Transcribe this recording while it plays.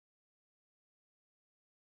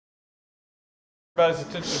Everybody's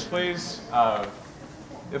attention, please.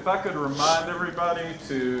 If I could remind everybody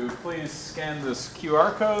to please scan this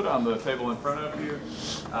QR code on the table in front of you.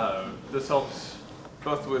 This helps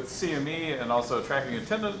both with CME and also tracking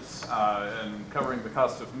attendance and covering the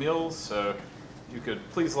cost of meals. So you could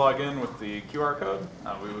please log in with the QR code.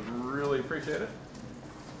 We would really appreciate it.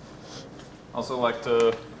 Also like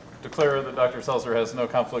to declare that Dr. Selzer has no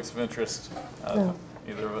conflicts of interest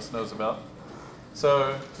either of us knows about.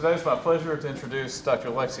 So today it's my pleasure to introduce Dr.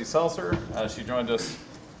 Lexie Selzer. She joined us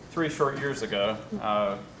 3 short years ago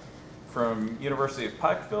from University of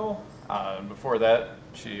Pikeville. Before that,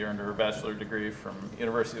 she earned her bachelor degree from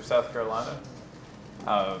University of South Carolina.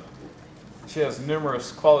 She has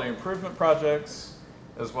numerous quality improvement projects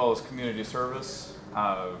as well as community service.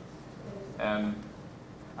 And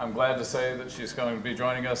I'm glad to say that she's going to be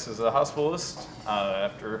joining us as a hospitalist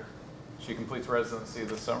after she completes residency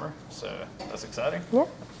this summer, so that's exciting. Yeah.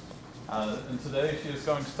 And today she is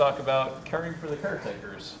going to talk about caring for the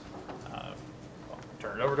caretakers. I'll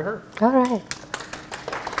turn it over to her. All right.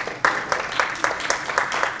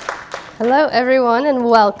 Hello, everyone, and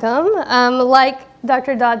welcome. Like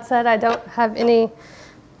Dr. Dodd said, I don't have any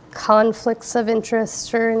conflicts of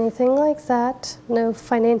interest or anything like that. No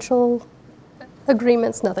financial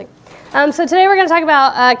agreements, nothing. So today we're going to talk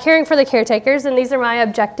about caring for the caretakers, and these are my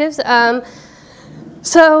objectives.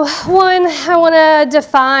 So one, I want to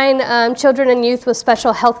define children and youth with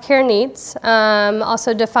special health care needs.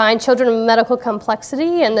 Also define children with medical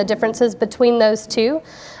complexity and the differences between those two.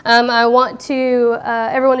 I want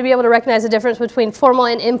everyone to be able to recognize the difference between formal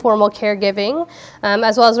and informal caregiving,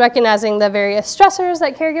 as well as recognizing the various stressors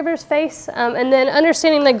that caregivers face, and then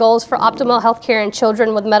understanding the goals for optimal health care in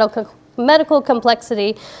children with medical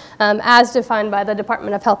complexity as defined by the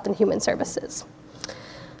Department of Health and Human Services.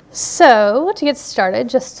 So to get started,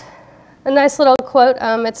 just a nice little quote.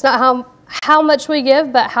 It's not how much we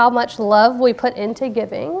give, but how much love we put into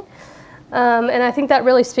giving. And I think that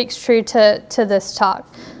really speaks true to this talk.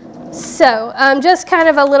 So just kind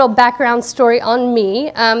of a little background story on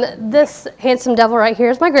me. This handsome devil right here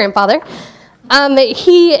is my grandfather.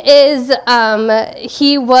 He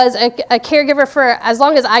was a caregiver for as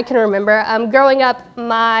long as I can remember. Growing up,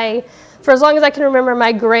 for as long as I can remember,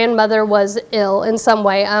 my grandmother was ill in some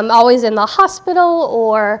way, always in the hospital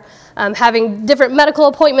or having different medical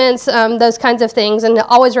appointments, those kinds of things, and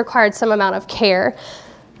always required some amount of care.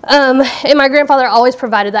 And my grandfather always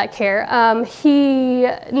provided that care. He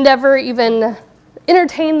never even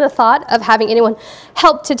entertained the thought of having anyone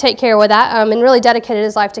help to take care of that, and really dedicated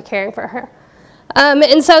his life to caring for her.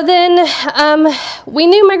 And so then we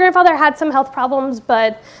knew my grandfather had some health problems,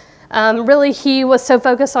 but really he was so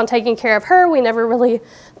focused on taking care of her, we never really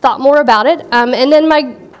thought more about it. And then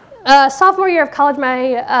my sophomore year of college,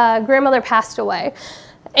 my grandmother passed away.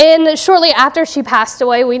 And shortly after she passed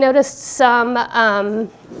away, we noticed some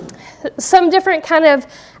different kind of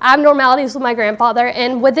abnormalities with my grandfather.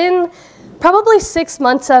 And within probably 6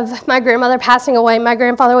 months of my grandmother passing away, my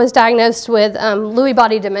grandfather was diagnosed with Lewy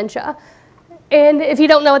body dementia. And if you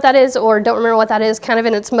don't know what that is or don't remember what that is, kind of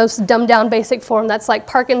in its most dumbed down basic form, that's like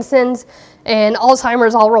Parkinson's and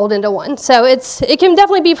Alzheimer's all rolled into one. So it can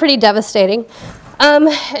definitely be pretty devastating.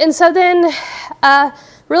 And so then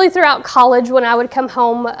really throughout college, when I would come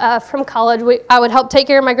home from college, I would help take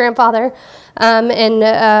care of my grandfather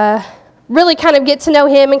and really kind of get to know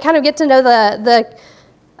him and kind of get to know the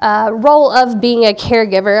role of being a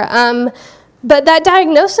caregiver. But that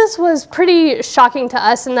diagnosis was pretty shocking to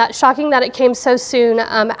us, and shocking that it came so soon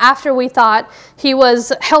after we thought he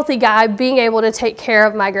was a healthy guy being able to take care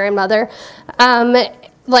of my grandmother.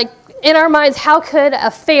 Like in our minds, how could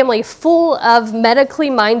a family full of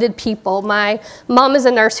medically minded people, my mom is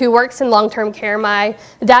a nurse who works in long-term care, my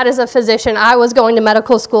dad is a physician, I was going to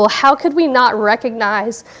medical school, how could we not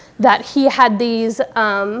recognize that he had this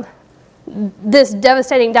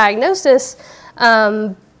devastating diagnosis?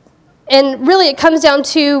 And really it comes down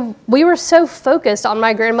to, we were so focused on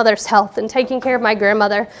my grandmother's health and taking care of my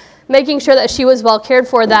grandmother, making sure that she was well cared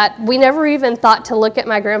for, that we never even thought to look at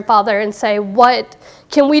my grandfather and say, what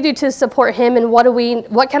can we do to support him, and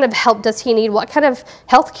what kind of help does he need? What kind of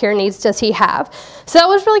health care needs does he have? So that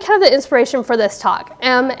was really kind of the inspiration for this talk.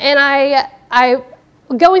 And I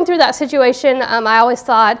going through that situation, I always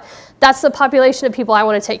thought, that's the population of people I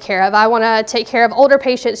want to take care of. I want to take care of older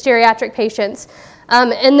patients, geriatric patients.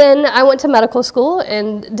 And then I went to medical school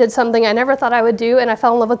and did something I never thought I would do, and I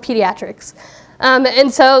fell in love with pediatrics.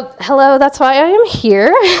 And so, hello, that's why I am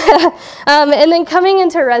here. And then coming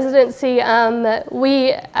into residency,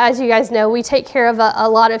 we, as you guys know, we take care of a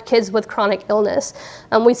lot of kids with chronic illness.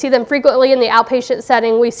 We see them frequently in the outpatient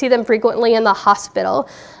setting. We see them frequently in the hospital.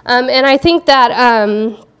 And I think that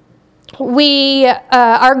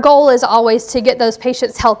our goal is always to get those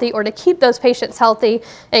patients healthy, or to keep those patients healthy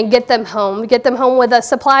and get them home with the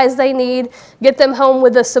supplies they need, get them home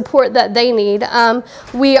with the support that they need.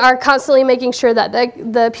 We are constantly making sure that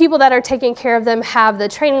the people that are taking care of them have the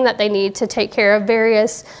training that they need to take care of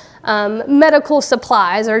various medical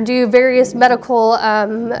supplies, or do various medical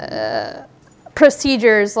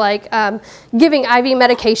procedures, like giving IV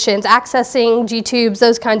medications, accessing G-tubes,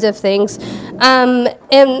 those kinds of things. And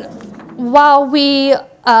while we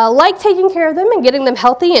like taking care of them and getting them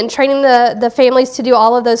healthy and training the families to do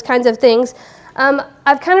all of those kinds of things,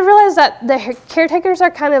 I've kind of realized that the caretakers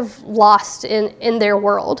are kind of lost in their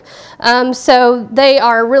world. So they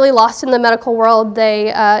are really lost in the medical world.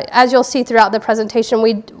 They, as you'll see throughout the presentation,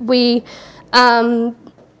 we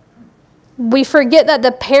forget that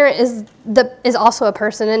the parent is also a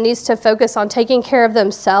person and needs to focus on taking care of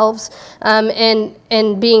themselves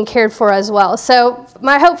and being cared for as well. So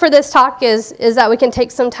my hope for this talk is that we can take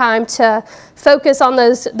some time to focus on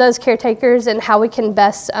those caretakers and how we can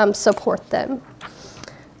best support them.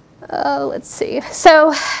 Let's see.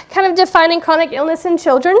 So kind of defining chronic illness in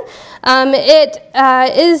children. It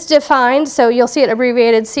is defined, so you'll see it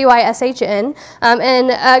abbreviated CYSHN.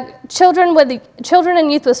 And children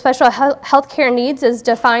and youth with special health care needs is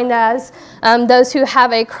defined as those who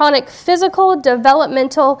have a chronic physical,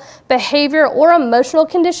 developmental, behavior, or emotional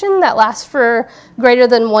condition that lasts for greater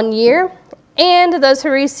than 1 year, and those who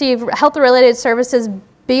receive health-related services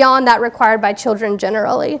beyond that required by children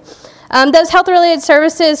generally. Those health-related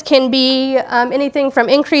services can be anything from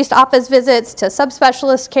increased office visits to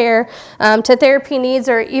subspecialist care to therapy needs,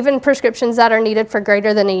 or even prescriptions that are needed for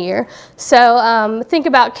greater than a year. So think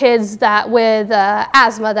about kids with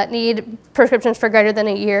asthma that need prescriptions for greater than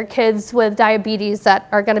a year, kids with diabetes that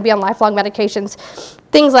are going to be on lifelong medications,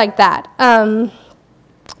 things like that.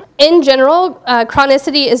 In general,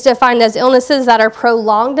 chronicity is defined as illnesses that are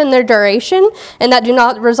prolonged in their duration and that do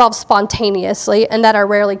not resolve spontaneously and that are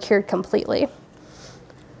rarely cured completely.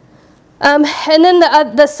 And then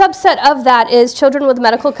the subset of that is children with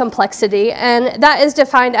medical complexity, and that is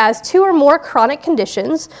defined as 2 or more chronic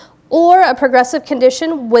conditions or a progressive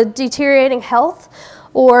condition with deteriorating health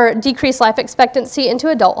or decreased life expectancy into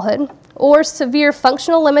adulthood, or severe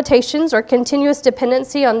functional limitations or continuous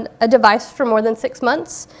dependency on a device for more than 6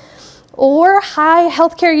 months, or high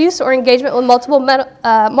healthcare use or engagement with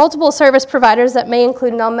multiple service providers that may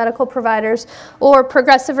include non-medical providers, or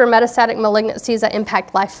progressive or metastatic malignancies that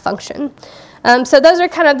impact life function. So those are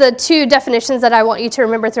kind of the 2 definitions that I want you to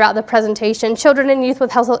remember throughout the presentation: children and youth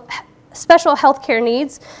with special healthcare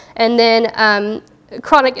needs, and then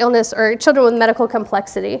chronic illness or children with medical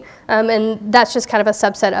complexity, and that's just kind of a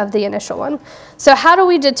subset of the initial one. So how do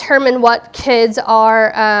we determine what kids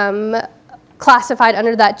are classified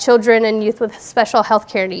under that children and youth with special health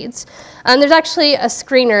care needs? There's actually a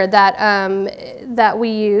screener that we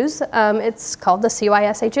use. It's called the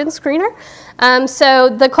CYSHN screener. So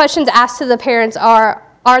the questions asked to the parents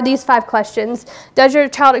are these 5 questions. Does your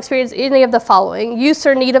child experience any of the following? Use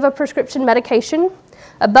or need of a prescription medication?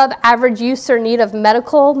 Above average use or need of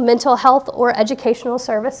medical, mental health, or educational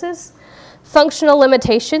services? Functional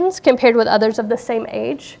limitations compared with others of the same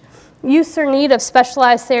age? Use or need of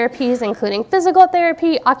specialized therapies, including physical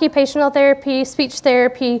therapy, occupational therapy, speech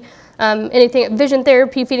therapy, anything, vision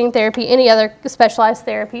therapy, feeding therapy, any other specialized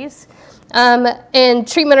therapies? And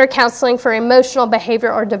treatment or counseling for emotional,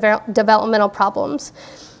 behavior, or developmental problems.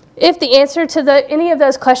 If the answer to any of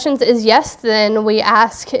those questions is yes, then we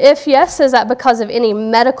ask, if yes, is that because of any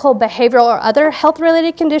medical, behavioral, or other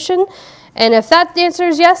health-related condition? And if that answer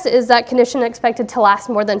is yes, is that condition expected to last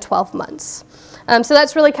more than 12 months? So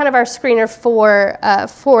that's really kind of our screener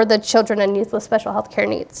for the children and youth with special health care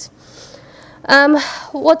needs.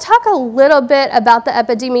 We'll talk a little bit about the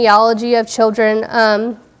epidemiology of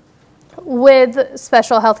children with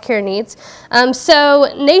special health care needs.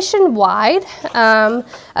 So nationwide,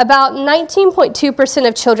 about 19.2%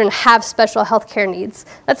 of children have special health care needs.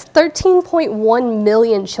 That's 13.1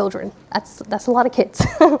 million children. That's a lot of kids.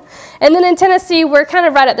 And then in Tennessee, we're kind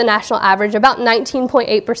of right at the national average. About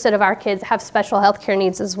 19.8% of our kids have special health care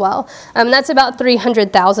needs as well. That's about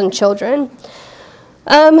 300,000 children.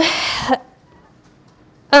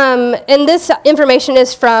 And this information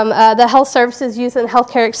is from the Health Services Youth and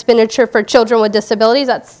Healthcare Expenditure for Children with Disabilities.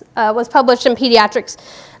 That was published in Pediatrics.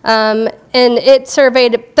 And it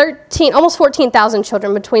surveyed almost 14,000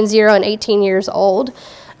 children between 0 and 18 years old.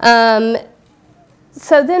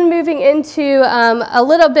 So then moving into a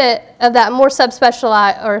little bit of that more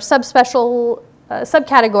subspecialized or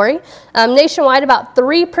subcategory, nationwide about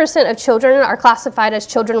 3% of children are classified as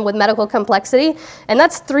children with medical complexity, and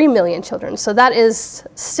that's 3 million children. So that is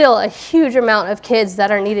still a huge amount of kids that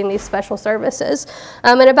are needing these special services.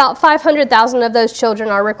 And about 500,000 of those children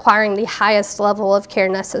are requiring the highest level of care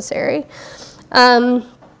necessary. In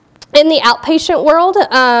the outpatient world,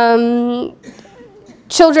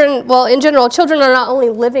 children, well, in general, children are not only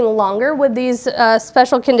living longer with these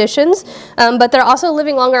special conditions, but they're also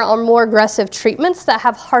living longer on more aggressive treatments that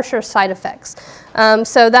have harsher side effects.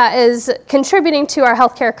 So that is contributing to our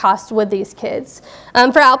healthcare costs with these kids.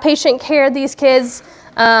 For outpatient care, these kids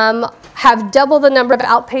have double the number of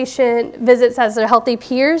outpatient visits as their healthy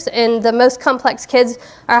peers, and the most complex kids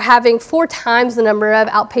are having 4 times the number of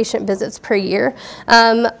outpatient visits per year.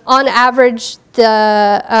 On average,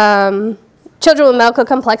 the children with medical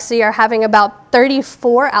complexity are having about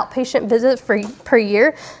 34 outpatient visits per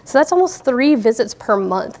year. So that's almost 3 visits per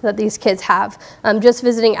month that these kids have, just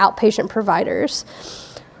visiting outpatient providers.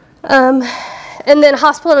 And then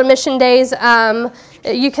hospital admission days,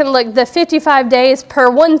 you can look the 55 days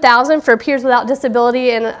per 1,000 for peers without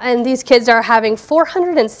disability, and these kids are having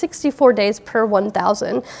 464 days per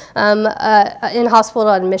 1,000 in hospital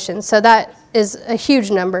admission. So that is a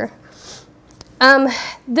huge number.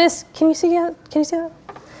 This, can you see that? Can you see that?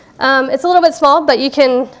 It's a little bit small, but you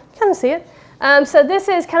can kind of see it. So this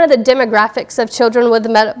is kind of the demographics of children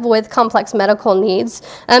with complex medical needs,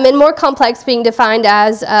 and more complex being defined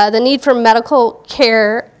as the need for medical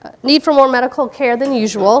care, need for more medical care than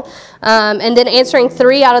usual, and then answering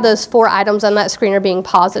 3 out of those 4 items on that screener being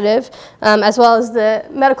positive, as well as the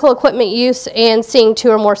medical equipment use and seeing 2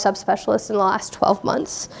 or more subspecialists in the last 12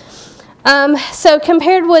 months. So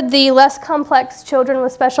compared with the less complex children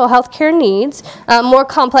with special health care needs, more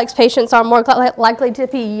complex patients are more likely to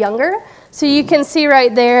be younger. So you can see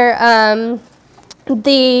right there,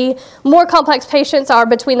 the more complex patients are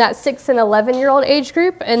between that 6 and 11-year-old age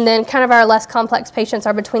group, and then kind of our less complex patients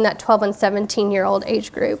are between that 12 and 17-year-old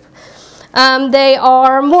age group. They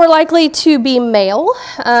are more likely to be male,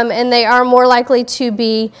 and they are more likely to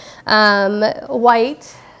be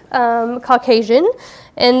white, Caucasian,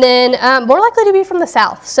 and then more likely to be from the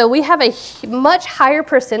South. So we have a much higher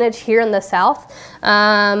percentage here in the South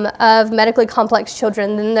of medically complex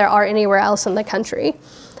children than there are anywhere else in the country.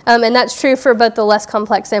 And that's true for both the less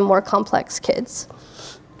complex and more complex kids.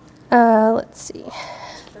 Let's see.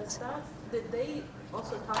 Did they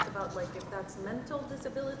also talk about like if that's mental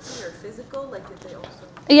disability or physical? Like did they also?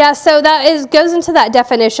 Yeah, so that goes into that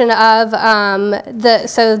definition of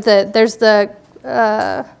there's the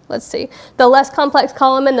let's see, the less complex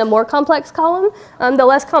column and the more complex column. The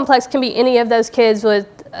less complex can be any of those kids with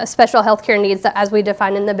special healthcare needs that, as we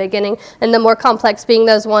defined in the beginning, and the more complex being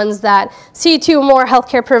those ones that see 2 or more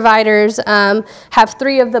healthcare providers, have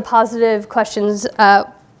 3 of the positive questions,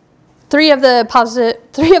 3 of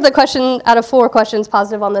the question out of 4 questions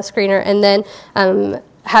positive on the screener, and then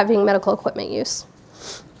having medical equipment use.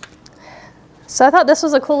 So I thought this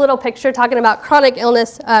was a cool little picture talking about chronic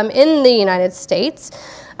illness in the United States.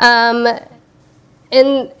 And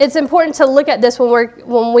it's important to look at this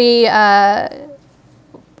when we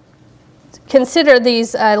consider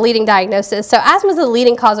these leading diagnoses. So asthma is the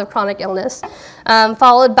leading cause of chronic illness,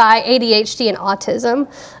 followed by ADHD and autism.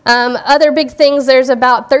 Other big things, there's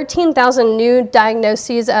about 13,000 new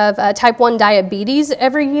diagnoses of type 1 diabetes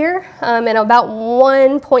every year, and about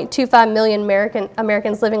 1.25 million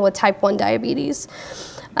Americans living with type 1 diabetes.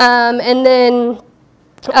 And then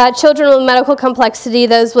children with medical complexity,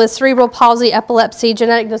 those with cerebral palsy, epilepsy,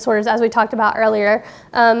 genetic disorders, as we talked about earlier,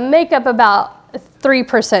 make up about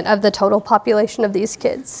 3% of the total population of these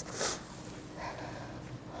kids.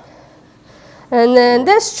 And then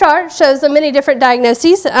this chart shows the many different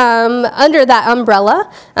diagnoses under that umbrella,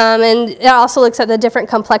 and it also looks at the different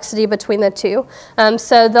complexity between the 2.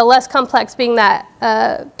 So the less complex being that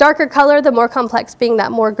darker color, the more complex being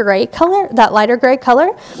that more gray color, that lighter gray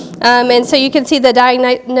color. And so you can see the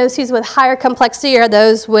diagnoses with higher complexity are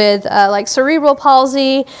those with like cerebral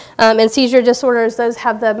palsy and seizure disorders. Those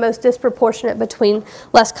have the most disproportionate between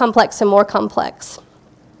less complex and more complex.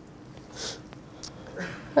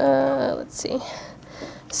 Let's see.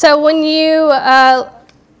 So when you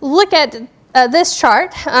look at this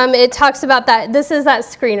chart, it talks about that. This is that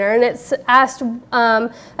screener, and it's asked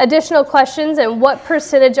additional questions and what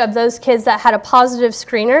percentage of those kids that had a positive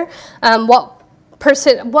screener, what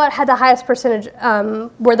had the highest percentage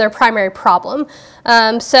were their primary problem.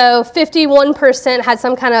 So 51% had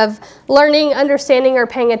some kind of learning, understanding, or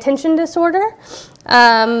paying attention disorder.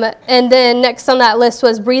 And then next on that list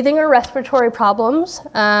was breathing or respiratory problems.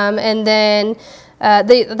 And then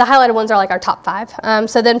the highlighted ones are like our top 5.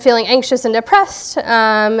 So then feeling anxious and depressed,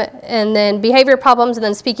 and then behavior problems, and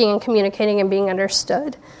then speaking and communicating and being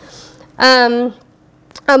understood.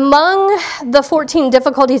 Among the 14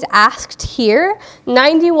 difficulties asked here,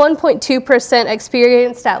 91.2%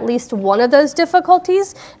 experienced at least one of those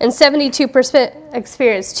difficulties, and 72%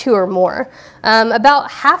 experienced 2 or more.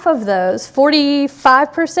 About half of those,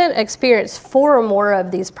 45%, experienced 4 or more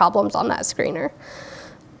of these problems on that screener.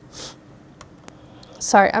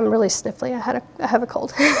 Sorry, I'm really sniffly. I have a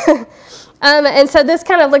cold. And so this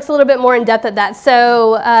kind of looks a little bit more in depth at that.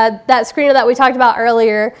 So that screener that we talked about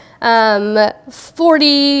earlier,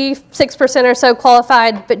 46% or so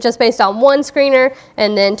qualified, but just based on 1 screener,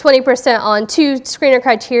 and then 20% on 2 screener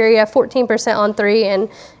criteria, 14% on 3, and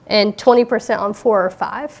 20% on 4 or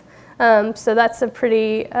 5. So that's a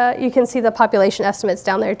pretty, you can see the population estimates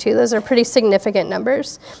down there too. Those are pretty significant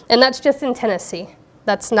numbers. And that's just in Tennessee.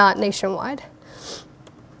 That's not nationwide.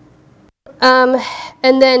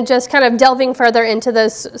 And then just kind of delving further into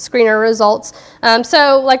those screener results.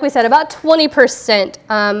 So like we said, about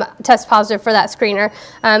 20% test positive for that screener.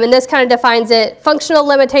 And this kind of defines it, functional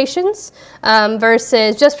limitations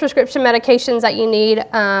versus just prescription medications that you need,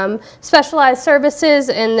 specialized services,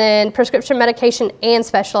 and then prescription medication and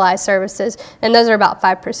specialized services. And those are about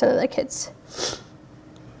 5% of the kids.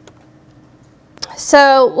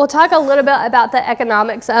 So we'll talk a little bit about the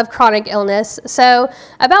economics of chronic illness. So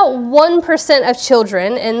about 1% of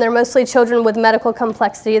children, and they're mostly children with medical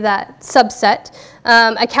complexity, that subset,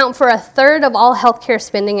 account for 1/3 of all healthcare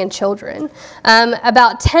spending in children.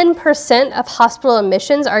 About 10% of hospital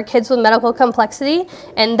admissions are kids with medical complexity,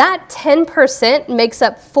 and that 10% makes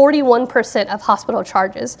up 41% of hospital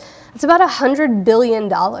charges. It's about $100 billion.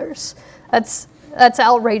 That's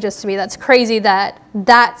outrageous to me. That's crazy that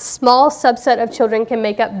that small subset of children can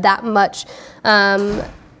make up that much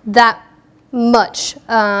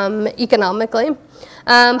economically.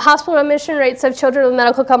 Hospital admission rates of children with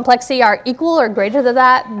medical complexity are equal or greater than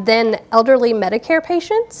that than elderly Medicare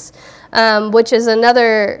patients, which is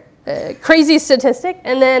another crazy statistic.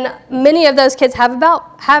 And then many of those kids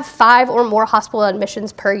have 5 or more hospital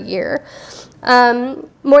admissions per year.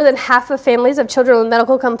 More than half of families of children with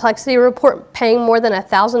medical complexity report paying more than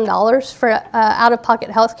 $1,000 for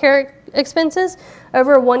out-of-pocket health care expenses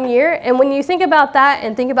over 1 year. And when you think about that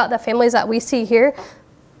and think about the families that we see here,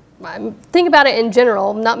 think about it in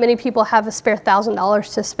general. Not many people have a spare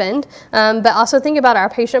 $1,000 to spend, but also think about our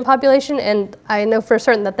patient population, and I know for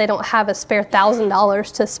certain that they don't have a spare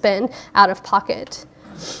 $1,000 to spend out of pocket.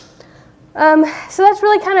 So that's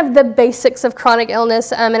really kind of the basics of chronic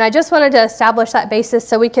illness, and I just wanted to establish that basis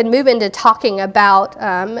so we can move into talking about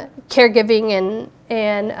caregiving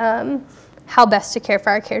and how best to care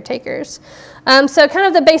for our caretakers. So kind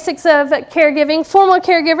of the basics of caregiving. Formal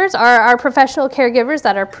caregivers are our professional caregivers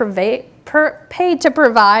that are paid to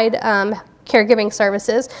provide caregiving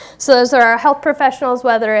services. So those are our health professionals,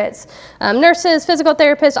 whether it's nurses, physical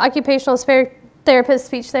therapists, occupational therapists,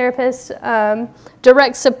 speech therapists,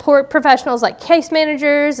 direct support professionals like case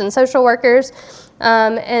managers and social workers.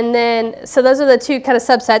 And then, so those are the 2 kind of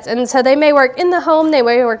subsets. And so they may work in the home, they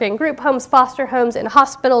may work in group homes, foster homes, in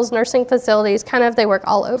hospitals, nursing facilities, kind of they work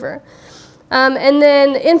all over. And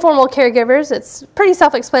then informal caregivers, it's pretty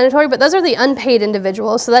self-explanatory, but those are the unpaid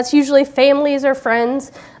individuals. So that's usually families or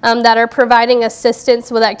friends that are providing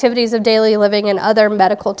assistance with activities of daily living and other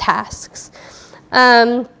medical tasks.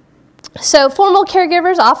 So formal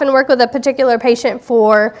caregivers often work with a particular patient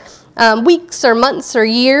for weeks or months or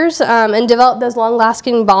years and develop those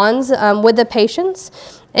long-lasting bonds with the patients.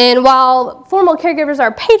 And while formal caregivers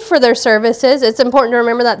are paid for their services, it's important to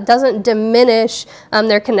remember that doesn't diminish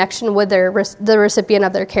their connection with the recipient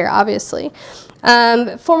of their care, obviously.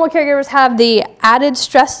 Formal caregivers have the added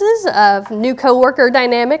stresses of new coworker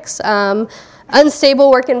dynamics,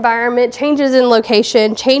 unstable work environment, changes in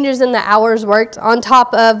location, changes in the hours worked, on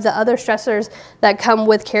top of the other stressors that come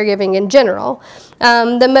with caregiving in general.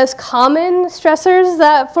 The most common stressors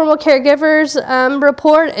that formal caregivers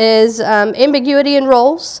report is ambiguity in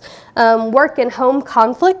roles, work and home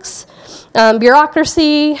conflicts,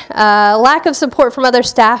 bureaucracy, lack of support from other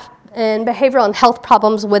staff, and behavioral and health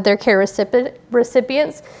problems with their care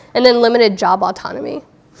recipients, and then limited job autonomy.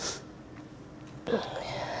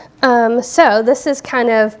 So this is kind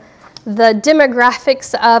of the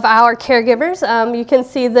demographics of our caregivers. You can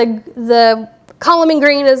see the column in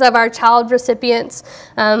green is of our child recipients,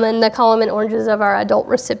 and the column in orange is of our adult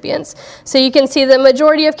recipients. So you can see the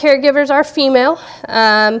majority of caregivers are female.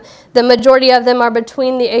 The majority of them are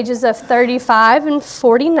between the ages of 35 and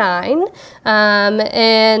 49,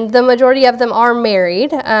 and the majority of them are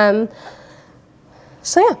married.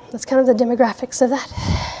 So yeah, that's kind of the demographics of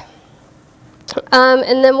that.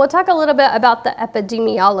 And then we'll talk a little bit about the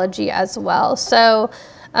epidemiology as well. So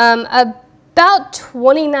about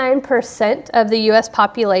 29% of the U.S.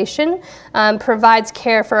 population provides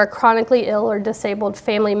care for a chronically ill or disabled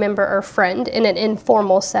family member or friend in an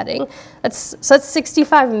informal setting. So that's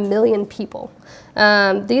 65 million people.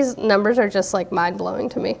 These numbers are just like mind-blowing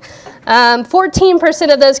to me.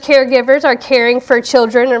 14% of those caregivers are caring for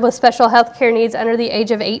children with special health care needs under the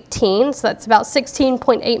age of 18, so that's about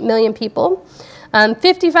 16.8 million people.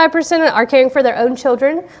 55% are caring for their own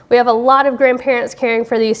children. We have a lot of grandparents caring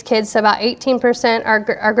for these kids, so about 18%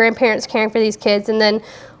 are grandparents caring for these kids, and then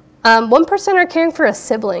 1% are caring for a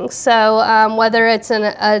sibling. So whether it's an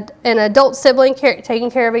adult sibling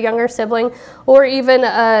taking care of a younger sibling, or even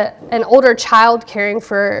an older child caring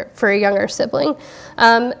for a younger sibling.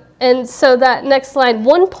 And so that next slide,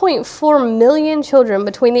 1.4 million children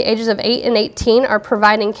between the ages of 8 and 18 are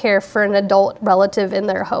providing care for an adult relative in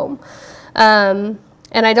their home. And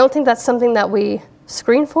I don't think that's something that we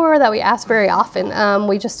screen for or that we ask very often.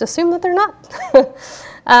 We just assume that they're not.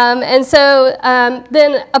 And so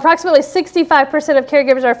then approximately 65% of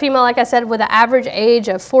caregivers are female, like I said, with an average age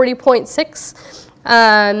of 40.6.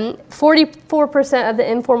 44% of the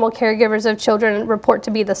informal caregivers of children report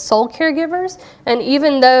to be the sole caregivers, and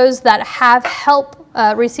even those that have help,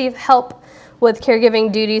 receive help with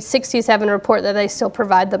caregiving duties, 67 report that they still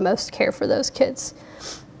provide the most care for those kids.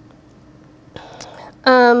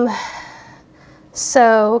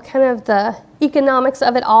 So kind of the economics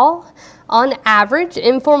of it all. On average,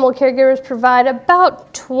 informal caregivers provide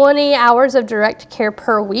about 20 hours of direct care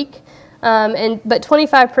per week, but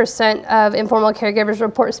 25% of informal caregivers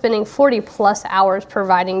report spending 40 plus hours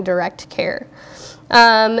providing direct care.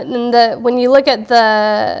 And when you look at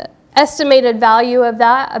the estimated value of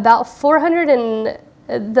that, about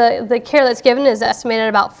the care that's given is estimated at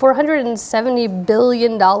about $470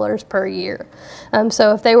 billion per year.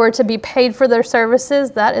 So if they were to be paid for their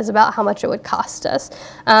services, that is about how much it would cost us.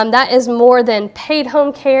 That is more than paid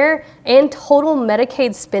home care and total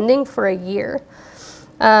Medicaid spending for a year.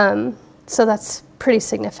 So that's pretty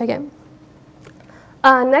significant.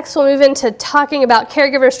 Next, we'll move into talking about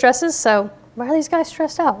caregiver stresses. So why are these guys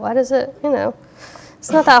stressed out? Why does it,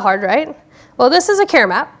 it's not that hard, right? Well, this is a care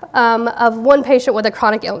map of one patient with a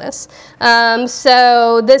chronic illness.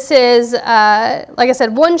 So this is, like I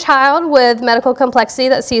said, one child with medical complexity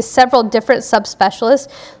that sees several different subspecialists.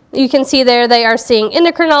 You can see there they are seeing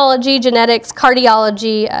endocrinology, genetics,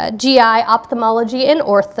 cardiology, GI, ophthalmology, and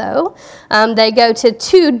ortho. They go to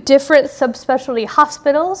 2 different subspecialty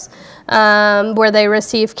hospitals where they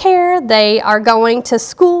receive care. They are going to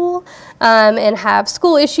school and have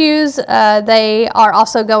school issues. They are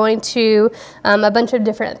also going to a bunch of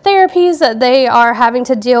different therapies that they are having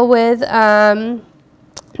to deal with.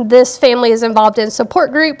 This family is involved in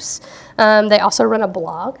support groups. They also run a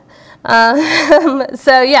blog.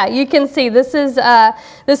 So yeah, you can see this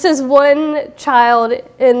is one child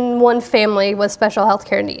in one family with special health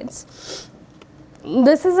care needs.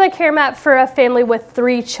 This is a care map for a family with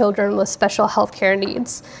 3 children with special health care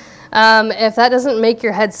needs. If that doesn't make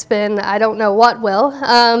your head spin, I don't know what will.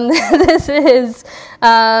 This is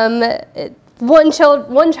one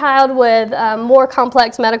child with more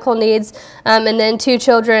complex medical needs, and then 2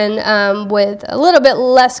 children with a little bit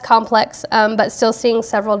less complex, but still seeing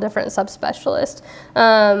several different subspecialists.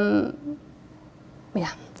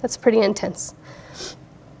 Yeah, that's pretty intense.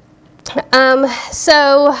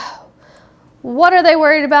 So what are they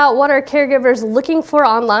worried about? What are caregivers looking for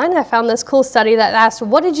online? I found this cool study that asked,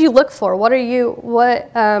 what did you look for?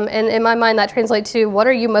 And in my mind that translates to, what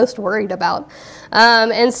are you most worried about?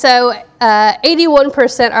 And so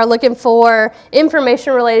 81% are looking for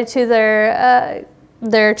information related to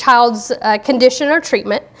their child's condition or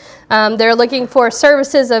treatment. They're looking for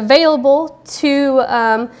services available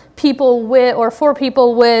to people with, or for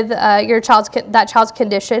people with that child's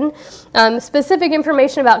condition. Specific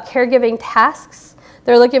information about caregiving tasks.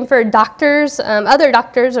 They're looking for doctors, other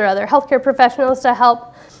doctors or other healthcare professionals to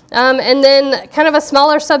help. And then kind of a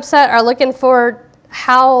smaller subset are looking for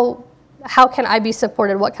how can I be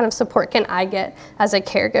supported? What kind of support can I get as a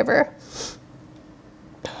caregiver?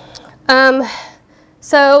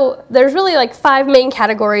 So there's really like 5 main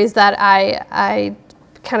categories that I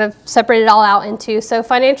kind of separate it all out into. So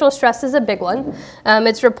financial stress is a big one.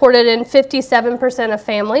 It's reported in 57% of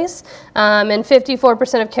families, and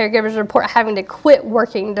 54% of caregivers report having to quit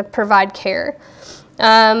working to provide care.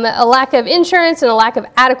 A lack of insurance and a lack of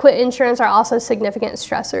adequate insurance are also significant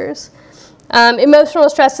stressors. Emotional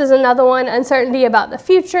stress is another one. Uncertainty about the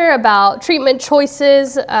future, about treatment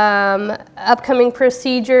choices, upcoming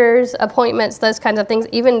procedures, appointments, those kinds of things,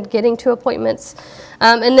 even getting to appointments.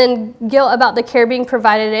 And then guilt about the care being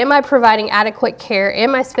provided. Am I providing adequate care?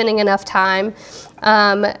 Am I spending enough time?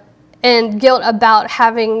 And guilt about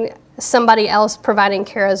having somebody else providing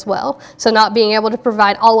care as well. So not being able to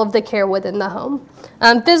provide all of the care within the home.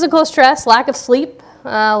 Physical stress, lack of sleep,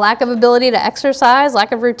 lack of ability to exercise,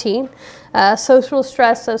 lack of routine. Social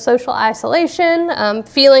stress, so social isolation,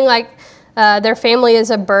 feeling like their family is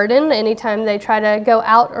a burden anytime they try to go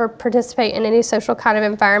out or participate in any social kind of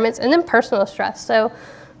environments. And then personal stress, so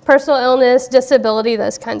personal illness, disability,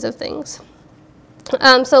 those kinds of things.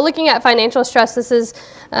 So looking at financial stress, this is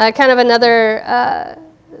kind of another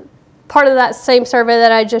part of that same survey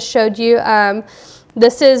that I just showed you.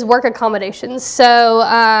 This is work accommodations. So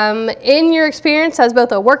in your experience as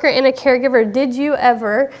both a worker and a caregiver, did you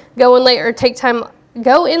ever go in late or take time,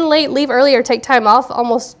 go in late, leave early, or take time off?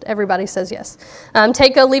 Almost everybody says yes.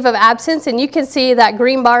 Take a leave of absence, and you can see that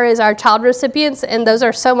green bar is our child recipients, and those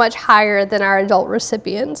are so much higher than our adult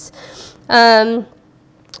recipients.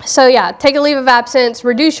 So yeah, take a leave of absence,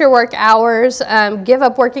 reduce your work hours, give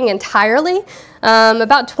up working entirely.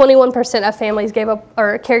 About 21% of families gave up,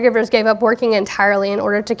 or caregivers gave up working entirely in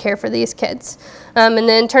order to care for these kids. And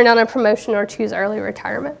then turn down a promotion or choose early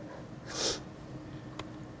retirement.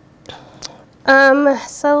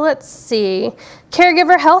 So let's see.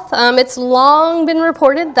 Caregiver health. It's long been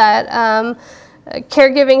reported that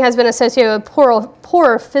caregiving has been associated with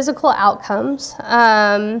poorer physical outcomes.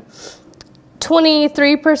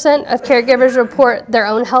 23% of caregivers report their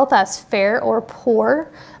own health as fair or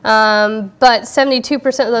poor, but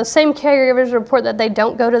 72% of those same caregivers report that they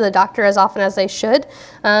don't go to the doctor as often as they should,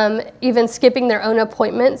 even skipping their own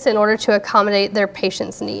appointments in order to accommodate their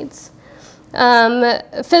patients' needs.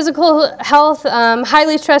 Physical health,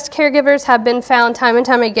 highly stressed caregivers have been found time and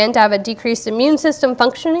time again to have a decreased immune system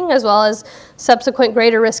functioning, as well as subsequent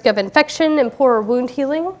greater risk of infection and poorer wound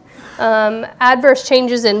healing. Adverse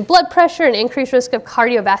changes in blood pressure and increased risk of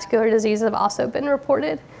cardiovascular disease have also been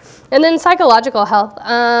reported. And then psychological health.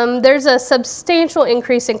 There's a substantial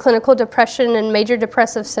increase in clinical depression and major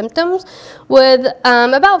depressive symptoms, with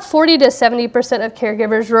about 40 to 70% of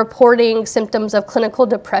caregivers reporting symptoms of clinical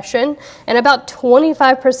depression, and about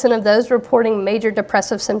 25% of those reporting major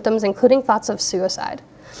depressive symptoms, including thoughts of suicide.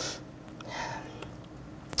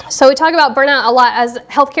 So we talk about burnout a lot as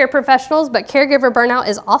healthcare professionals, but caregiver burnout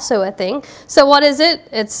is also a thing. So what is it?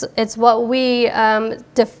 It's what we,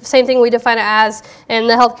 same thing we define it as in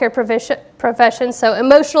the healthcare profession. So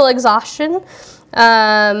emotional exhaustion,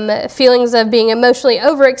 feelings of being emotionally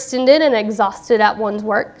overextended and exhausted at one's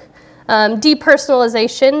work.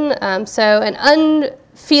 Depersonalization, so an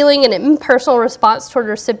unfeeling and impersonal response toward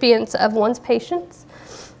recipients of one's patients.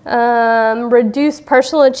 Reduced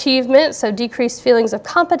personal achievement, so decreased feelings of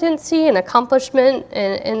competency and accomplishment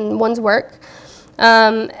in one's work.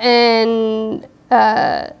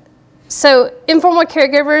 So informal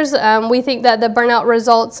caregivers, we think that the burnout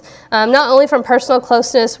results not only from personal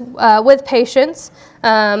closeness with patients,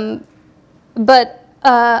 but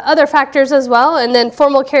other factors as well. And then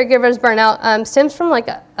formal caregivers burnout stems from like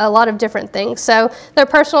a lot of different things. So their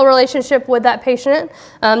personal relationship with that patient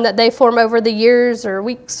that they form over the years or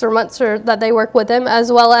weeks or months or that they work with them,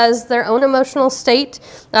 as well as their own emotional state,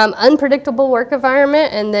 unpredictable work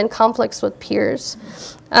environment, and then conflicts with peers.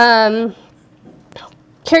 Caregiver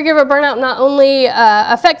burnout not only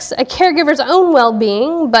affects a caregiver's own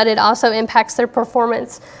well-being, but it also impacts their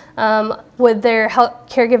performance with their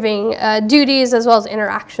caregiving duties, as well as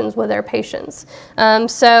interactions with their patients.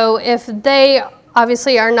 So if they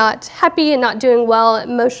obviously are not happy and not doing well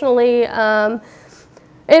emotionally and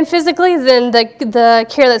physically, then the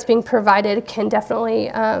care that's being provided can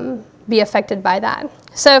definitely be affected by that.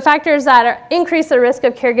 So factors that increase the risk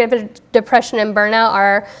of caregiver depression and burnout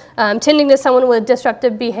are tending to someone with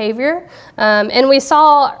disruptive behavior. And we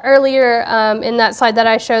saw earlier in that slide that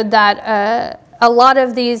I showed that a lot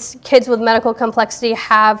of these kids with medical complexity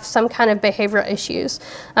have some kind of behavioral issues.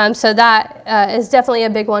 So that is definitely a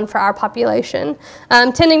big one for our population.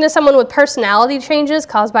 Tending to someone with personality changes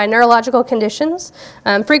caused by neurological conditions,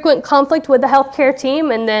 frequent conflict with the healthcare team,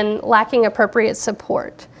 and then lacking appropriate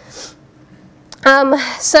support.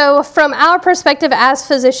 So from our perspective as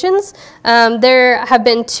physicians, there have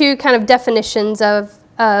been two kind of definitions of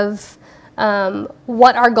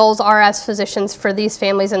what our goals are as physicians for these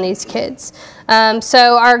families and these kids.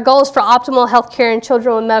 So our goals for optimal health care in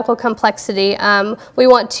children with medical complexity, we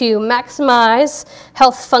want to maximize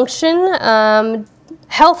health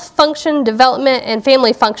function, development, and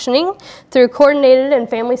family functioning through coordinated and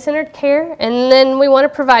family-centered care. And then we want to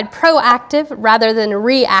provide proactive rather than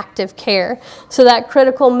reactive care so that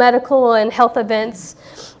critical medical and health events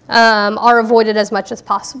are avoided as much as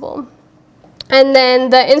possible. And then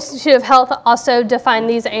the Institute of Health also defined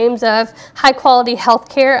these aims of high-quality health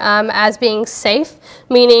care as being safe,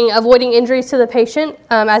 meaning avoiding injuries to the patient,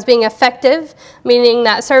 as being effective, meaning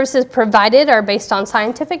that services provided are based on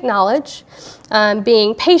scientific knowledge,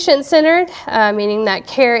 being patient-centered, meaning that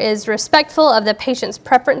care is respectful of the patient's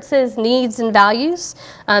preferences, needs, and values,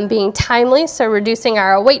 being timely, so reducing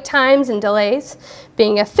our wait times and delays,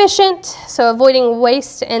 being efficient, so avoiding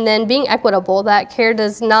waste, and then being equitable, that care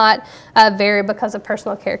does not vary because of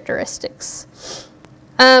personal characteristics.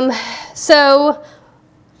 So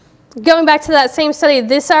going back to that same study,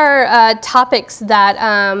 these are topics that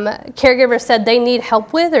caregivers said they need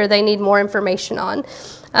help with or they need more information on.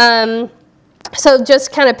 So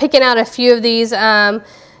just kind of picking out a few of these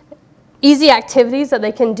easy activities that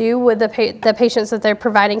they can do with the patients that they're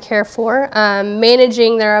providing care for,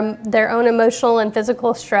 managing their own emotional and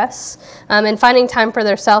physical stress, and finding time for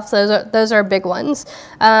themselves. Those are big ones,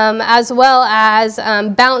 as well as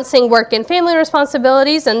balancing work and family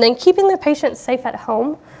responsibilities, and then keeping the patient safe at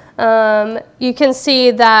home. You can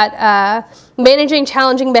see that managing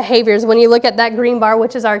challenging behaviors, when you look at that green bar,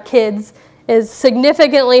 which is our kids, is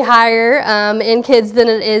significantly higher in kids than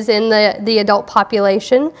it is in the adult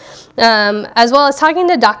population, as well as talking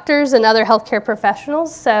to doctors and other healthcare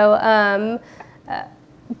professionals. So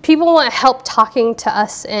people want help talking to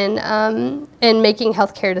us in making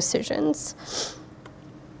healthcare decisions.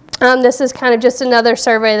 This is kind of just another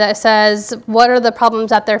survey that says what are the problems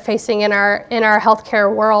that they're facing in our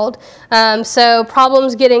healthcare world. So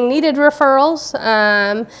problems getting needed referrals,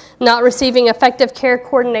 not receiving effective care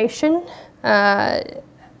coordination,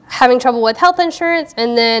 having trouble with health insurance,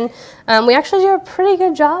 and then we actually do a pretty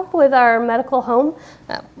good job with our medical home.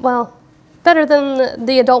 Well, better than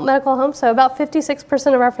the adult medical home. So about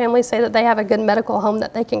 56% of our families say that they have a good medical home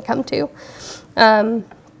that they can come to.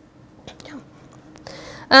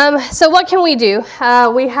 So what can we do?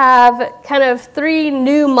 We have kind of 3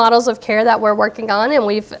 new models of care that we're working on, and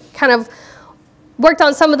we've kind of worked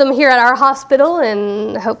on some of them here at our hospital,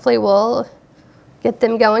 and hopefully we'll get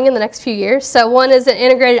them going in the next few years. So one is an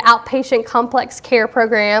integrated outpatient complex care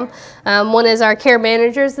program. One is our care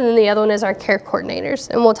managers, and then the other one is our care coordinators.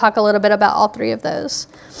 And we'll talk a little bit about all 3 of those.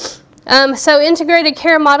 So integrated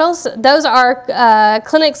care models, those are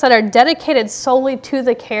clinics that are dedicated solely to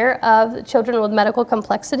the care of children with medical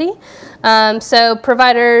complexity. So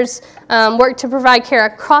providers work to provide care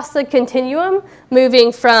across the continuum,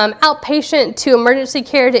 moving from outpatient to emergency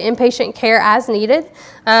care to inpatient care as needed.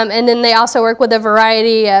 And then they also work with a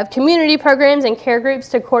variety of community programs and care groups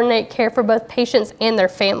to coordinate care for both patients and their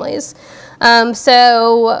families.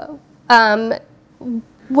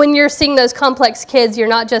 When you're seeing those complex kids, you're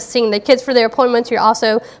not just seeing the kids for their appointments, you're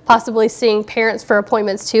also possibly seeing parents for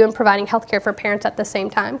appointments too, and providing health care for parents at the same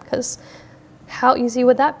time, because how easy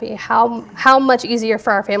would that be? How much easier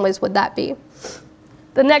for our families would that be?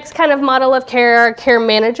 The next kind of model of care are care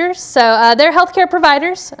managers. So they're healthcare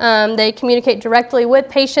providers. They communicate directly with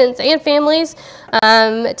patients and families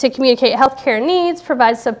to communicate healthcare needs,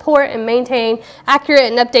 provide support, and maintain accurate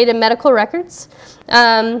and updated medical records.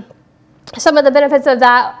 Some of the benefits of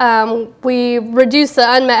that, we reduce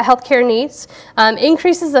the unmet healthcare needs,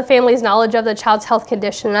 increases the family's knowledge of the child's health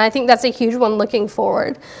condition, and I think that's a huge one looking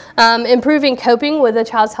forward. Improving coping with the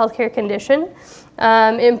child's healthcare condition,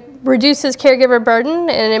 reduces caregiver burden,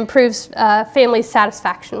 and improves family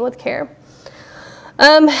satisfaction with care.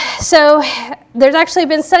 So there's actually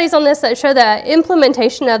been studies on this that show that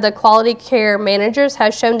implementation of the quality care managers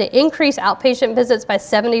has shown to increase outpatient visits by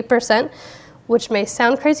 70%. Which may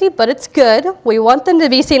sound crazy, but it's good. We want them to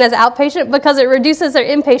be seen as outpatient because it reduces their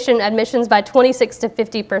inpatient admissions by 26 to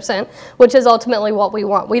 50%, which is ultimately what we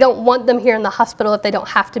want. We don't want them here in the hospital if they don't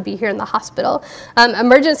have to be here in the hospital.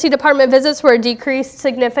 Emergency department visits were decreased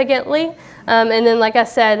significantly, and then, like I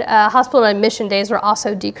said, hospital admission days were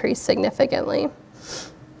also decreased significantly.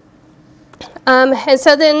 And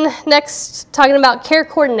so then next, talking about care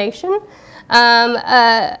coordination.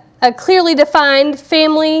 A clearly defined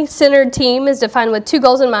family-centered team is defined with 2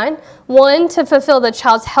 goals in mind. 1, to fulfill the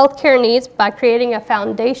child's healthcare needs by creating a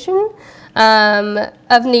foundation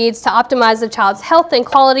of needs to optimize the child's health and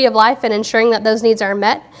quality of life and ensuring that those needs are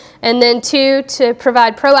met. And then 2, to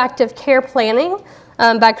provide proactive care planning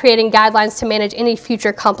by creating guidelines to manage any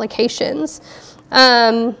future complications.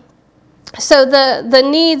 So the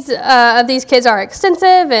needs of these kids are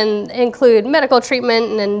extensive and include medical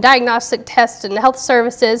treatment and diagnostic tests and health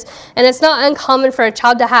services. And it's not uncommon for a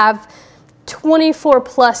child to have 24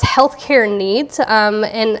 plus healthcare needs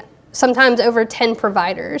and sometimes over 10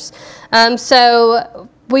 providers. So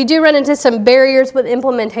we do run into some barriers with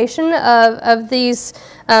implementation of these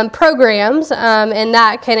programs, and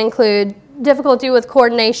that can include difficulty with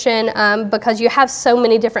coordination because you have so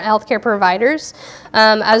many different healthcare providers,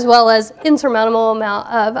 as well as insurmountable amount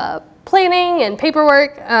of planning and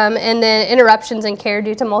paperwork, and then interruptions in care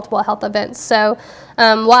due to multiple health events. So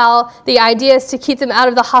while the idea is to keep them out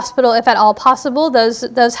of the hospital if at all possible, those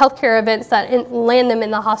healthcare events that land them in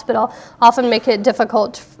the hospital often make it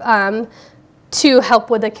difficult to help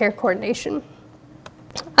with the care coordination.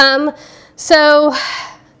 So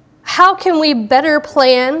how can we better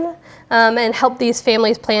plan and help these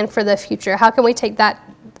families plan for the future? How can we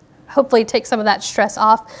hopefully take some of that stress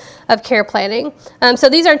off of care planning? So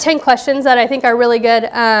these are 10 questions that I think are really good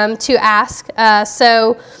to ask.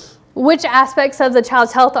 So which aspects of the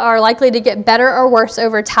child's health are likely to get better or worse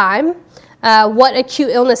over time? What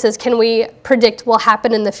acute illnesses can we predict will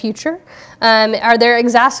happen in the future? Are there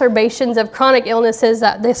exacerbations of chronic illnesses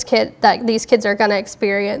that these kids are going to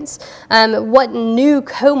experience? What new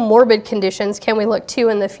comorbid conditions can we look to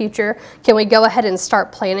in the future? Can we go ahead and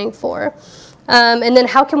start planning for? And then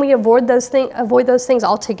how can we avoid those things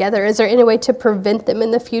altogether? Is there any way to prevent them in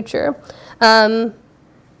the future?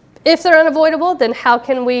 If they're unavoidable, then how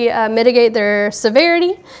can we mitigate their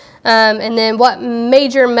severity? And then what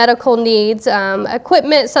major medical needs,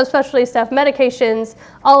 equipment, subspecialty stuff, medications,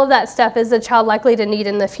 all of that stuff is the child likely to need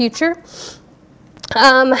in the future.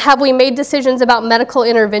 Have we made decisions about medical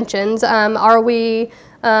interventions? Are we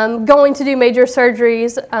going to do major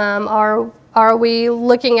surgeries? Are we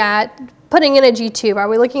looking at putting in a G-tube? Are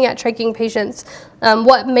we looking at tracheing patients?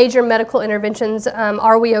 What major medical interventions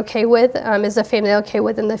are we okay with? Is the family okay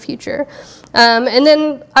with in the future? And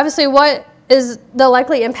then obviously what is the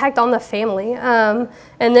likely impact on the family? And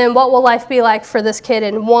then what will life be like for this kid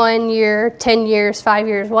in 1 year, 10 years, 5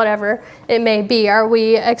 years, whatever it may be? Are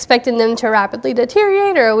we expecting them to rapidly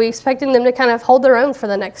deteriorate, or are we expecting them to kind of hold their own for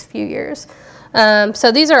the next few years?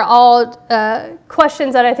 So these are all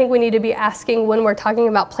questions that I think we need to be asking when we're talking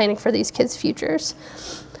about planning for these kids' futures.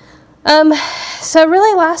 So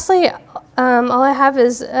really lastly, all I have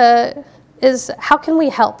is how can we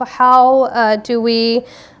help? How do we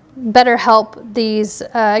better help these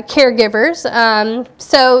caregivers?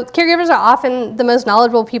 So caregivers are often the most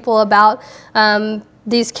knowledgeable people about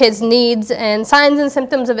these kids' needs and signs and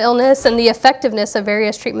symptoms of illness and the effectiveness of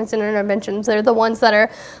various treatments and interventions. They're the ones that are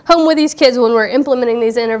home with these kids when we're implementing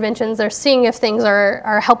these interventions. They're seeing if things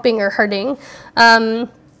are helping or hurting. And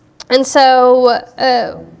so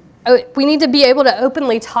we need to be able to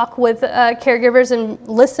openly talk with caregivers and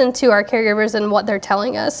listen to our caregivers and what they're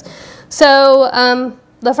telling us. So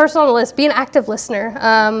the first on the list, be an active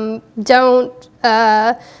listener. Don't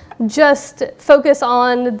just focus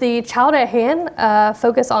on the child at hand,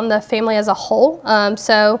 focus on the family as a whole.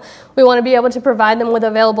 So we want to be able to provide them with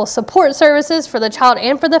available support services for the child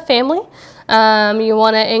and for the family. You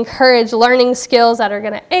want to encourage learning skills that are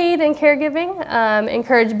going to aid in caregiving,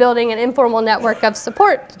 encourage building an informal network of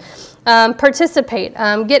support. Participate,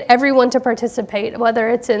 get everyone to participate, whether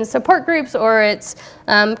it's in support groups or it's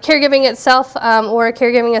caregiving itself or a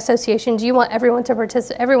caregiving association. Do you want everyone to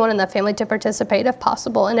participate, everyone in the family to participate if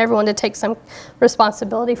possible, and everyone to take some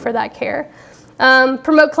responsibility for that care?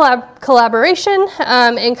 Promote collaboration,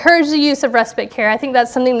 encourage the use of respite care. I think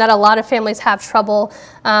that's something that a lot of families have trouble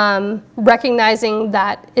recognizing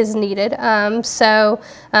that is needed.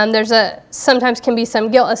 There's sometimes can be some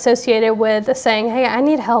guilt associated with saying, hey, I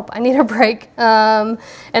need help, I need a break, and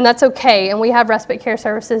that's okay. And we have respite care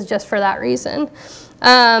services just for that reason.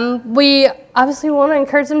 We obviously want to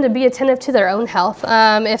encourage them to be attentive to their own health.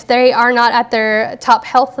 If they are not at their top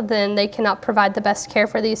health, then they cannot provide the best care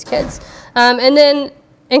for these kids. And then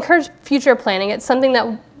encourage future planning. It's something that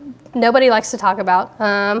nobody likes to talk about.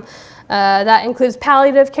 That includes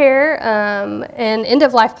palliative care and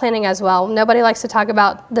end-of-life planning as well. Nobody likes to talk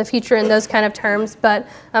about the future in those kind of terms, but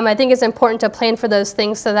I think it's important to plan for those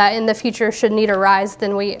things so that in the future, should need arise,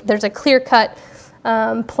 then there's a clear-cut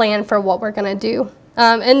plan for what we're going to do.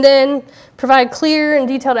 And then provide clear and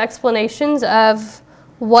detailed explanations of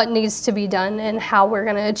what needs to be done and how we're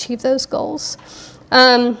going to achieve those goals.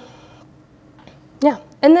 Yeah,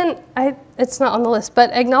 And then it's not on the list,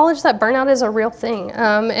 but acknowledge that burnout is a real thing,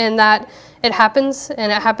 and that it happens,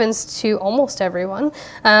 and it happens to almost everyone,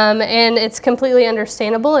 and it's completely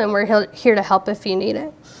understandable, and we're here to help if you need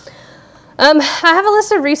it. I have a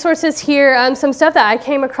list of resources here, some stuff that I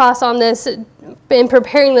came across on this in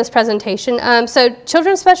preparing this presentation. So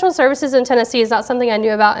Children's Special Services in Tennessee is not something I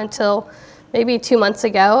knew about until maybe 2 months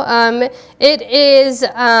ago. It is,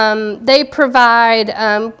 they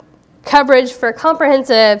provide coverage for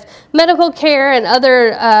comprehensive medical care and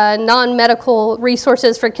other non-medical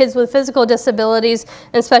resources for kids with physical disabilities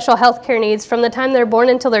and special health care needs from the time they're born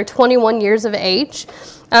until they're 21 years of age.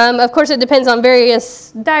 Of course, it depends on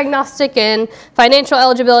various diagnostic and financial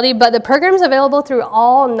eligibility, but the program is available through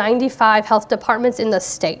all 95 health departments in the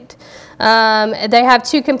state. They have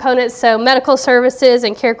two components, so medical services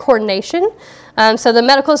and care coordination. So the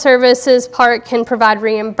medical services part can provide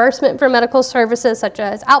reimbursement for medical services such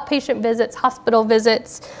as outpatient visits, hospital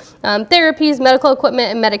visits, therapies, medical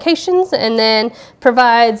equipment, and medications, and then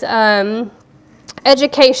provides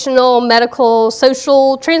educational, medical,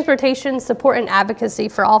 social, transportation, support, and advocacy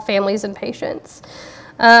for all families and patients.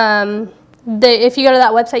 If you go to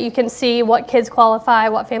that website, you can see what kids qualify,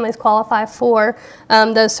 what families qualify for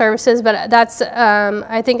those services, but that's,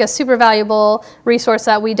 I think, a super valuable resource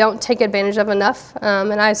that we don't take advantage of enough,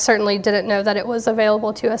 and I certainly didn't know that it was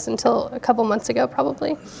available to us until a couple months ago,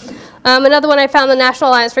 probably. Another one I found, the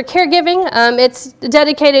National Alliance for Caregiving. It's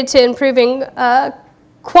dedicated to improving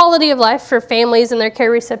quality of life for families and their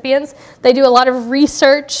care recipients. They do a lot of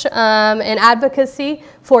research and advocacy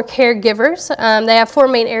for caregivers. They have 4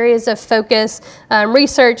 main areas of focus: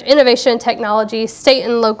 research, innovation, technology, state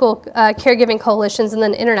and local caregiving coalitions, and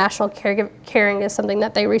then international caring is something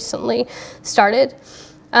that they recently started.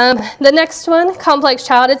 The next one, Complex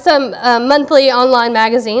Child, it's a monthly online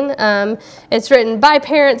magazine. It's written by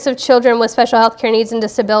parents of children with special health care needs and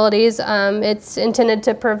disabilities. It's intended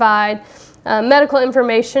to provide medical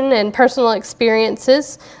information and personal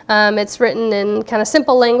experiences. It's written in kind of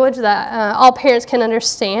simple language that all parents can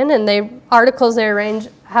understand, and articles there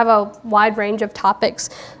have a wide range of topics,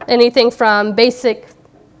 anything from basic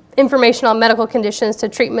information on medical conditions to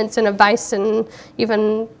treatments and advice, and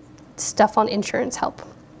even stuff on insurance help.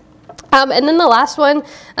 And then the last one,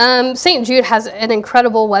 St. Jude has an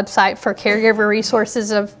incredible website for caregiver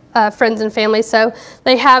resources of friends and family. So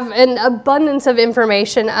they have an abundance of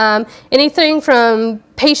information, anything from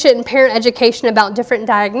patient and parent education about different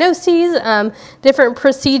diagnoses, different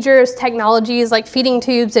procedures, technologies like feeding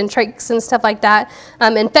tubes and trachs and stuff like that,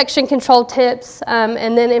 infection control tips,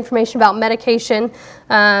 and then information about medication,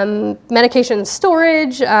 medication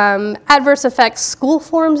storage, adverse effects, school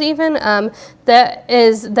forms even.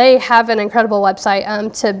 They have an incredible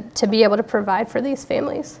website to be able to provide for these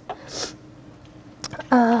families.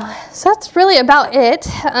 So that's really about it.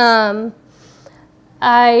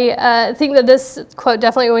 I think that this quote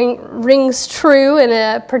definitely rings true, and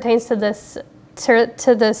it pertains to this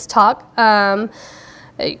talk.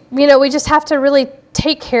 You know, we just have to really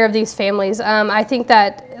take care of these families. I think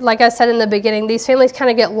that, like I said in the beginning, these families kind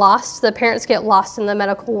of get lost. The parents get lost in the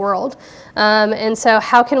medical world. And so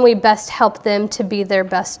how can we best help them to be their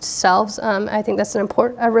best selves? I think that's a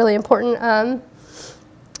really important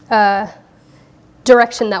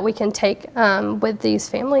direction that we can take with these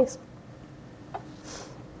families.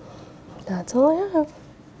 That's all I have.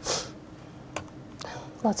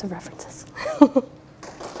 Lots of references.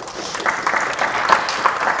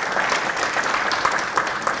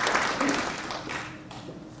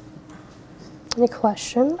 Any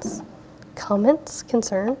questions, comments,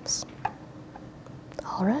 concerns?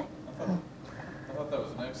 All right. I thought that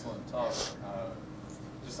was an excellent talk.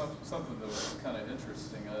 Just something that was kind of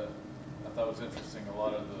interesting. I thought was interesting. A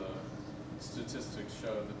lot of the statistics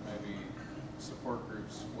show that maybe support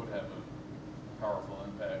groups would have a powerful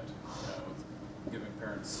impact, with giving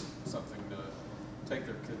parents something to take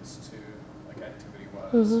their kids to, like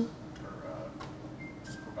activity-wise, or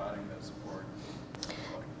just providing that support.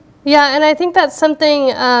 Yeah, and I think that's something,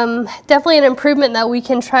 definitely an improvement that we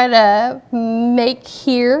can try to make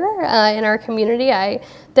here in our community.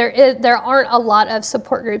 There aren't a lot of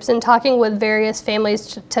support groups, and talking with various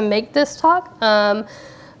families to make this talk,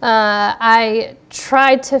 I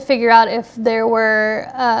tried to figure out if there were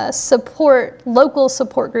local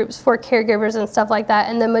support groups for caregivers and stuff like that,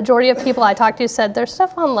 and the majority of people I talked to said there's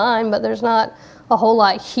stuff online, but there's not a whole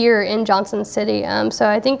lot here in Johnson City. So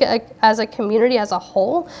I think as a community as a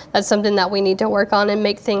whole, that's something that we need to work on and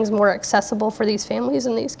make things more accessible for these families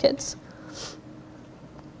and these kids.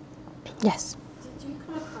 Yes? Did you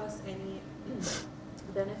come across any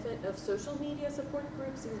benefit of social media support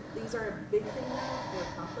groups? These are a big thing now for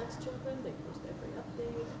complex children. They post every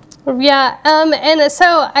update. Yeah, and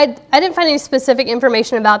so I didn't find any specific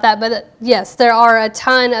information about that, but yes, there are a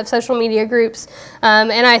ton of social media groups,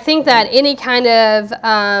 and I think that any kind of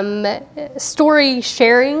story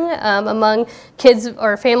sharing among kids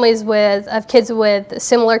or families of kids with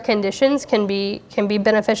similar conditions can be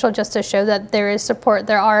beneficial, just to show that there is support.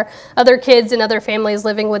 There are other kids and other families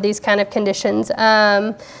living with these kind of conditions.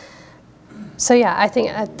 So yeah, I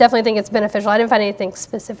definitely think it's beneficial. I didn't find anything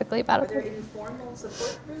specifically about it. Are there informal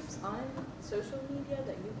support groups on social media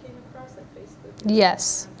that you came across, like Facebook?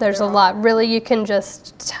 Yes, there's a lot. Really, you can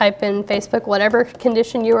just type in Facebook, whatever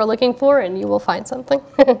condition you are looking for, and you will find something.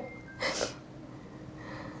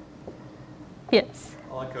 Yes.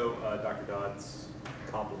 I'll echo Dr. Dodd's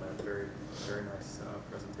compliment. Very, very nice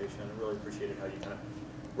presentation. I really appreciated how you kind of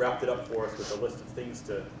wrapped it up for us with a list of things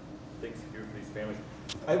to do for these families.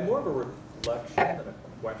 I have more of a reflection than a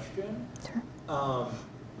question. Sure.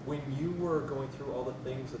 When you were going through all the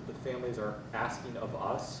things that the families are asking of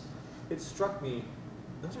us, it struck me,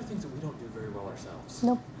 those are things that we don't do very well ourselves.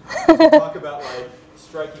 Nope. Talk about like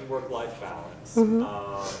striking work-life balance,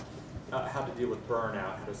 how to deal with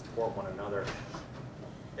burnout, how to support one another.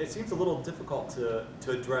 It seems a little difficult to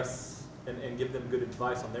address and give them good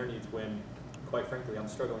advice on their needs when, quite frankly, I'm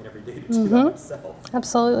struggling every day to do that myself.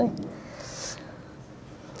 Absolutely.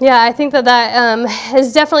 Yeah, I think that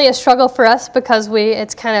is definitely a struggle for us, because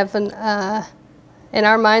it's kind of in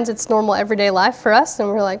our minds, it's normal everyday life for us, and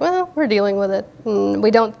we're like, well, we're dealing with it. And we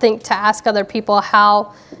don't think to ask other people,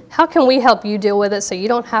 how can we help you deal with it so you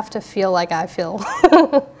don't have to feel like I feel?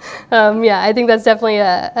 Yeah, I think that's definitely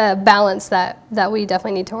a balance that we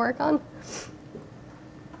definitely need to work on.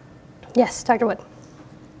 Yes, Dr. Wood.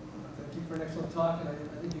 Thank you for an excellent talk, and I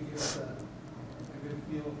think you gave us a good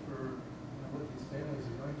feel for what these families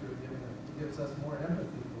are going through. It gives us more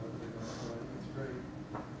empathy for what they're going through. I think it's great.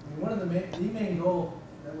 I mean, one of the main goal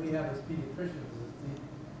that we have as pediatricians is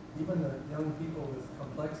even the young people with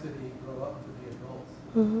complexity grow up to be adults.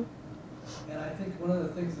 Mm-hmm. And I think one of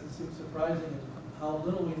the things that seems surprising is how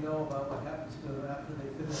little we know about what happens to them after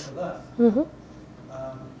they finish with us. Mm-hmm.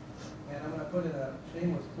 And I'm going to put in a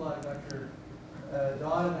shameless plug. Dr.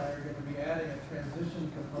 Dodd and I are going to be adding a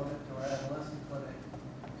transition component to our adolescent clinic,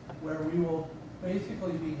 where we will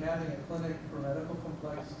basically be having a clinic for medical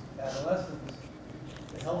complex adolescents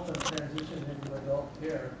to help them transition into adult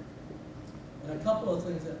care. And a couple of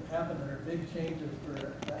things that happen that are big changes for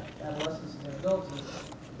adolescents and adults is,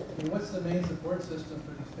 I mean, what's the main support system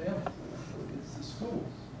for these families? It's the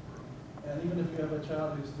schools. And even if you have a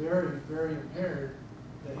child who's very, very impaired,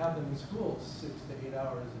 they have them in school 6 to 8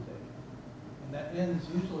 hours a day. And that ends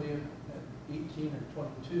usually at 18 or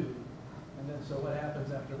 22. And then so what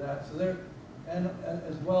happens after that? So and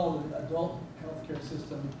as well, the adult healthcare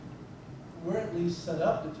system, we're at least set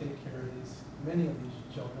up to take care of many of these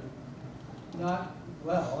children. Not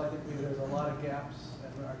well. I think there's a lot of gaps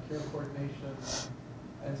in our care coordination,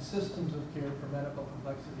 and systems of care for medical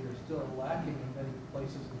complexity are still lacking in many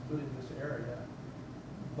places, including this area.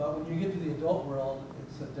 But when you get to the adult world,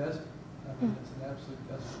 it's a desert. I mean, it's an absolute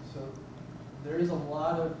desert. So there is a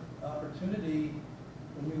lot of opportunity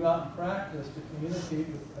when you go out and practice to communicate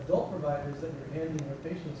with adult providers that you're handing your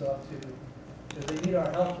patients off to, because they need our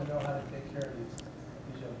help to know how to take care of these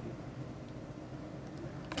young people.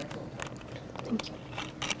 Excellent. Thank you.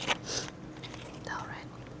 All right.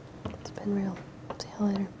 It's been real. See you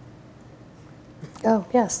later. Oh,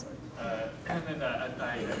 yes. And then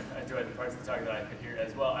I enjoyed the parts of the talk that I could hear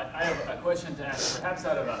as well. I have a question to ask, perhaps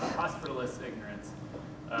out of a hospitalist ignorance.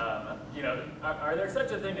 Are there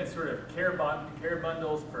such a thing as sort of care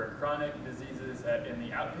bundles for chronic diseases in the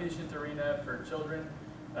outpatient arena for children?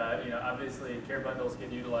 Obviously care bundles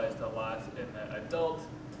get utilized a lot in the adult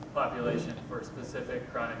population for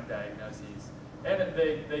specific chronic diagnoses. And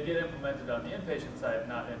they get implemented on the inpatient side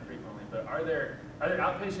not infrequently. But are there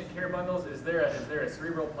outpatient care bundles? Is there a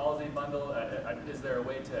cerebral palsy bundle? Is there a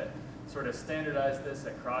way to sort of standardize this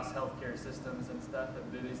across healthcare systems and stuff?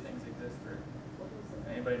 And do these things exist? Or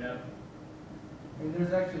anybody know? I mean,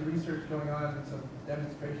 there's actually research going on in some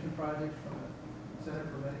demonstration projects from the Center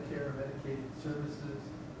for Medicare and Medicaid Services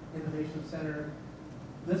Innovation Center.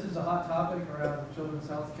 This is a hot topic around children's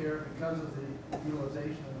health care because of the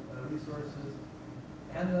utilization of resources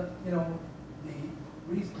and the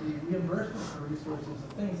reimbursement for resources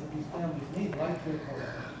of things that these families need, like critical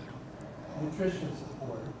nutrition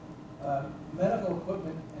support, medical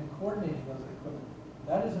equipment, and coordinating those equipment.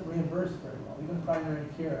 That isn't reimbursed very well. Even primary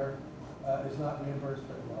care is not reimbursed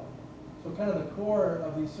very well. So kind of the core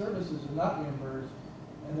of these services are not reimbursed,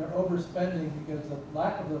 and they're overspending because of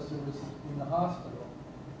lack of those services in the hospital.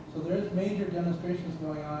 So there's major demonstrations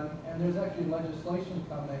going on, and there's actually legislation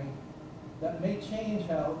coming that may change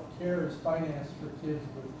how care is financed for kids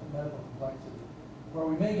with medical complexity, where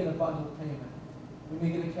we may get a bundled payment. We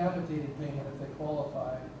may get a capitated payment if they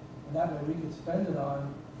qualify, and that way we could spend it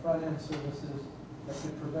on front-end services that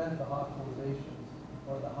could prevent the hospitalizations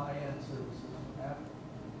or the high-end services from happening.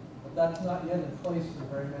 But that's not yet in place in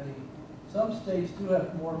very many. Some states do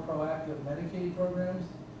have more proactive Medicaid programs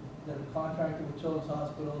that have contracted with children's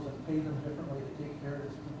hospitals and pay them differently to take care of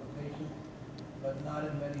this group of patients, but not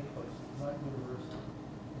in many places, not universally.